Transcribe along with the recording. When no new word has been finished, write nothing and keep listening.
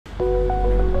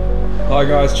Hi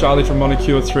guys, Charlie from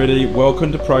Monocular 3D.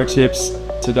 Welcome to Pro Tips.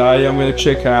 Today I'm going to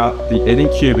check out the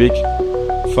Anycubic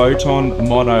Photon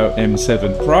Mono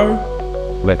M7 Pro.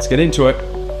 Let's get into it.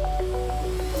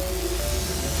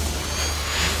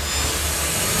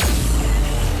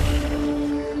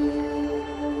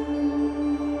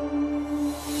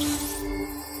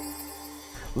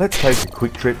 Let's take a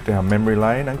quick trip down memory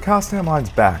lane and cast our minds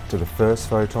back to the first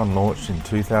Photon launched in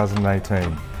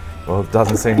 2018. Well, it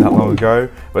doesn't seem that long ago,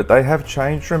 but they have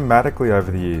changed dramatically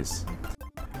over the years.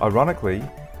 Ironically,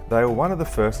 they were one of the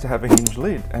first to have a hinged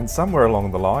lid, and somewhere along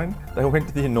the line, they went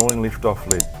to the annoying lift-off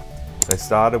lid. They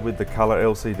started with the colour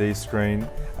LCD screen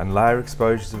and layer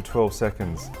exposures of 12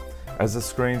 seconds. As the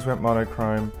screens went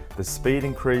monochrome, the speed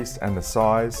increased and the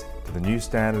size to the new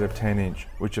standard of 10-inch,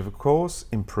 which of course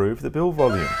improved the build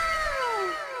volume.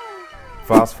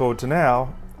 Fast forward to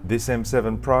now, this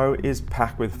M7 Pro is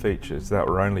packed with features that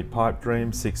were only pipe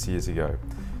dreams 6 years ago.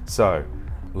 So,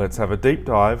 let's have a deep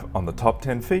dive on the top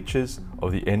 10 features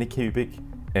of the Anycubic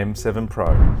M7 Pro.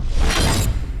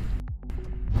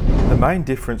 The main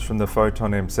difference from the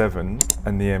Photon M7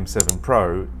 and the M7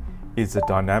 Pro is the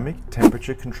dynamic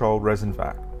temperature controlled resin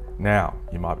vat. Now,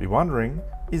 you might be wondering,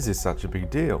 is this such a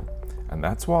big deal? And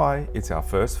that's why it's our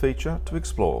first feature to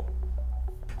explore.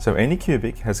 So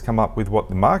Anycubic has come up with what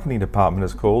the marketing department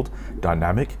has called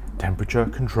dynamic temperature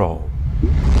control.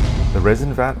 The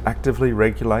resin vat actively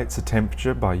regulates the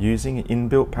temperature by using an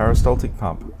inbuilt peristaltic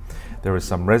pump. There are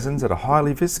some resins that are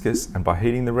highly viscous, and by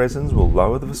heating the resins will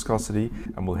lower the viscosity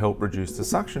and will help reduce the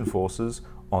suction forces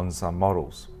on some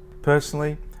models.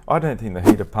 Personally, I don't think the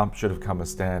heater pump should have come as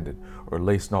standard, or at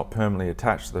least not permanently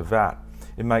attached to the vat.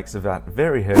 It makes the vat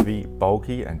very heavy,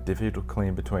 bulky and difficult to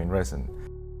clean between resin.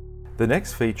 The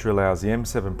next feature allows the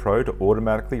M7 Pro to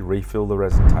automatically refill the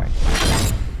resin tank.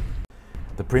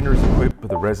 The printer is equipped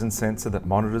with a resin sensor that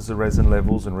monitors the resin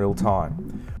levels in real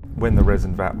time. When the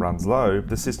resin vat runs low,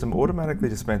 the system automatically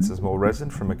dispenses more resin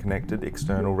from a connected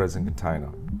external resin container.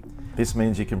 This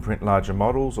means you can print larger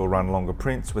models or run longer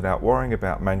prints without worrying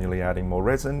about manually adding more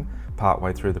resin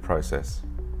partway through the process.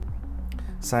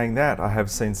 Saying that, I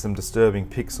have seen some disturbing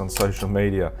pics on social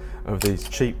media of these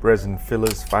cheap resin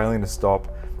fillers failing to stop,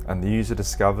 and the user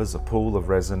discovers a pool of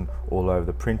resin all over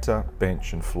the printer,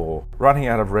 bench and floor. Running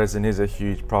out of resin is a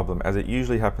huge problem, as it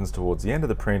usually happens towards the end of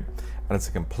the print, and it's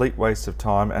a complete waste of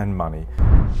time and money.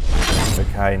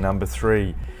 Okay, number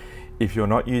 3. If you're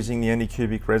not using the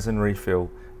Anycubic resin refill,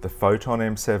 the Photon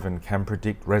M7 can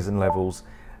predict resin levels,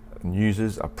 and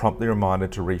users are promptly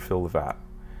reminded to refill the vat.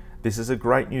 This is a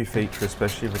great new feature,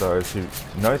 especially for those who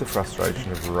know the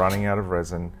frustration of running out of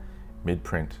resin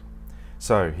mid-print.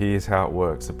 So here's how it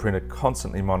works. The printer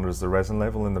constantly monitors the resin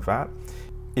level in the vat.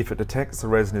 If it detects the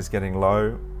resin is getting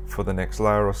low for the next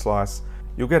layer or slice,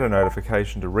 you'll get a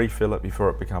notification to refill it before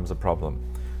it becomes a problem.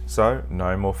 So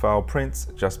no more failed prints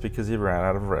just because you ran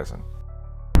out of resin.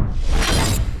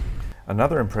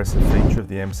 Another impressive feature of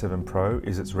the M7 Pro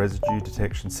is its residue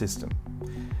detection system.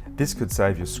 This could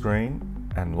save your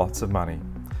screen and lots of money.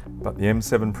 But the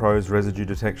M7 Pro's residue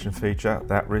detection feature,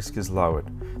 that risk is lowered.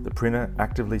 The printer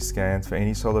actively scans for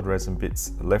any solid resin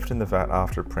bits left in the vat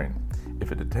after a print.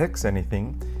 If it detects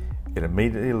anything, it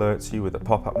immediately alerts you with a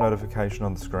pop-up notification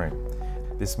on the screen.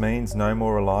 This means no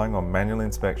more relying on manual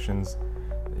inspections.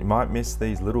 You might miss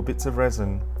these little bits of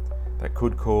resin that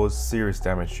could cause serious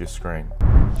damage to your screen.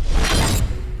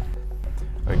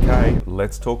 Okay,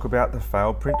 let's talk about the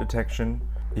failed print detection.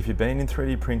 If you've been in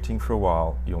 3D printing for a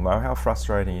while, you'll know how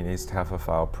frustrating it is to have a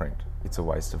failed print. It's a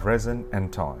waste of resin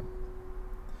and time.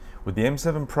 With the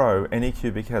M7 Pro,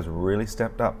 Anycubic has really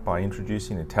stepped up by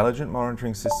introducing an intelligent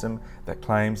monitoring system that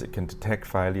claims it can detect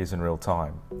failures in real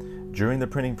time. During the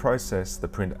printing process, the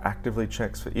printer actively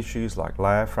checks for issues like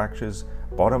layer fractures,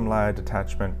 bottom layer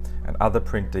detachment, and other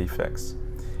print defects.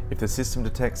 If the system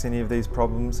detects any of these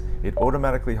problems, it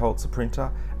automatically halts the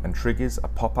printer and triggers a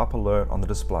pop-up alert on the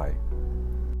display.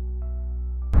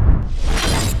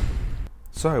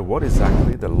 So what is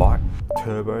exactly the Light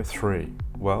Turbo 3?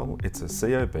 Well, it's a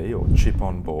COB or chip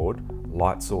on board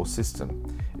light source system.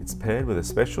 It's paired with a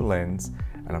special lens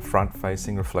and a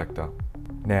front-facing reflector.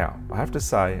 Now, I have to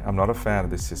say I'm not a fan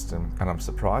of this system, and I'm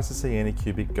surprised to see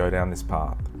Anycubic go down this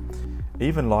path.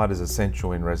 Even light is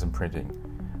essential in resin printing.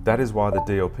 That is why the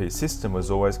DLP system was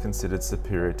always considered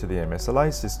superior to the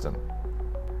MSLA system.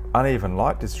 Uneven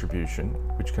light distribution,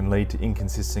 which can lead to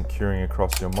inconsistent curing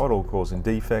across your model, causing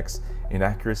defects,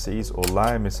 inaccuracies or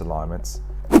layer misalignments.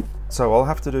 So I'll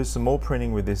have to do some more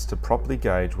printing with this to properly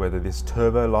gauge whether this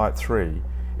Turbo Light 3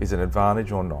 is an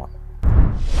advantage or not.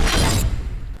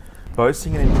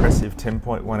 Boasting an impressive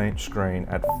 10.1 inch screen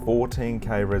at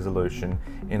 14K resolution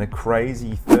in a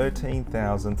crazy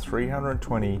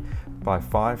 13,320 by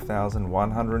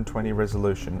 5,120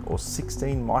 resolution, or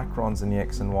 16 microns in the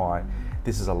X and Y,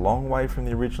 this is a long way from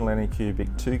the original Anycubic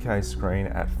 2K screen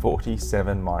at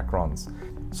 47 microns.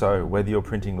 So whether you're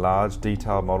printing large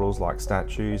detailed models like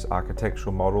statues,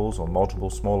 architectural models, or multiple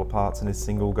smaller parts in a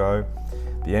single go,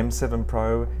 the M7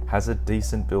 Pro has a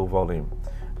decent build volume.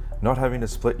 Not having to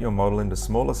split your model into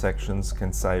smaller sections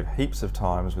can save heaps of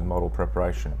times with model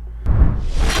preparation.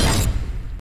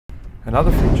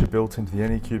 Another feature built into the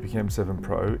Anycubic M7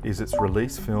 Pro is its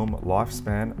release film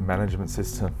lifespan management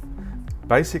system.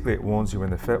 Basically, it warns you when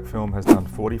the film has done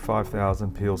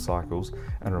 45,000 peel cycles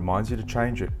and reminds you to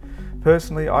change it.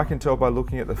 Personally, I can tell by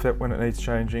looking at the FEP when it needs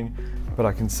changing, but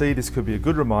I can see this could be a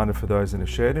good reminder for those in a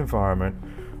shared environment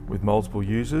with multiple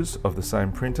users of the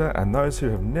same printer and those who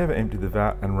have never emptied the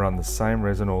vat and run the same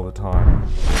resin all the time.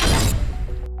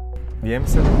 The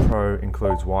M7 Pro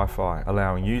includes Wi-Fi,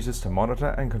 allowing users to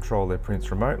monitor and control their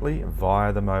prints remotely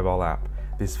via the mobile app.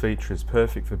 This feature is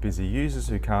perfect for busy users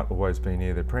who can't always be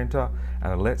near their printer,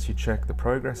 and it lets you check the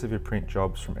progress of your print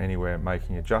jobs from anywhere,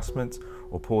 making adjustments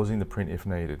or pausing the print if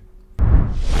needed.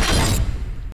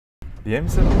 The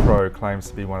M7 Pro claims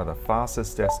to be one of the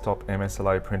fastest desktop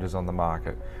MSLA printers on the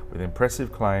market, with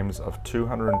impressive claims of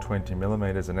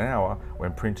 220mm an hour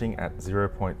when printing at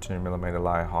 0.2mm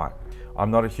layer height. I'm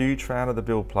not a huge fan of the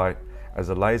build plate, as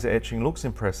the laser etching looks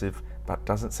impressive but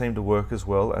doesn't seem to work as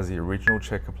well as the original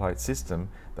checker plate system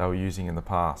they were using in the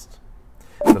past.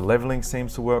 The leveling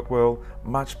seems to work well,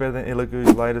 much better than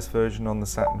Illigoo's latest version on the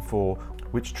Saturn IV,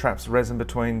 which traps resin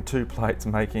between two plates,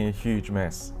 making a huge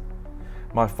mess.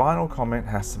 My final comment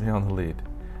has to be on the lid.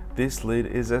 This lid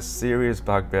is a serious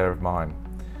bugbear of mine.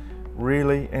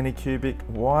 Really, Anycubic,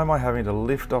 why am I having to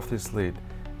lift off this lid,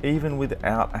 even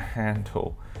without a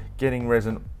handle, getting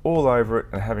resin all over it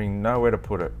and having nowhere to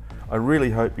put it? I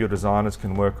really hope your designers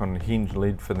can work on a hinged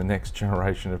lid for the next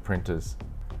generation of printers.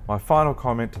 My final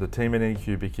comment to the team at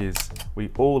Anycubic is, we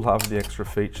all love the extra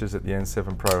features that the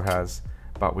M7 Pro has,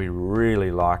 but we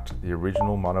really liked the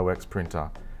original Mono X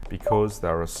printer, because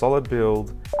they're a solid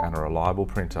build and a reliable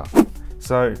printer.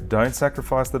 So don't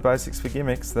sacrifice the basics for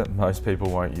gimmicks that most people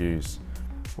won't use.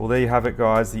 Well, there you have it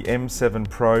guys, the M7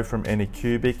 Pro from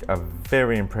Anycubic, a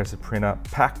very impressive printer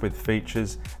packed with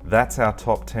features. That's our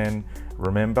top 10.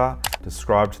 Remember,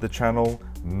 subscribe to the channel,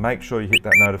 make sure you hit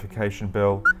that notification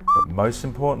bell, but most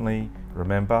importantly,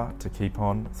 remember to keep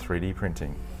on 3D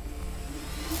printing.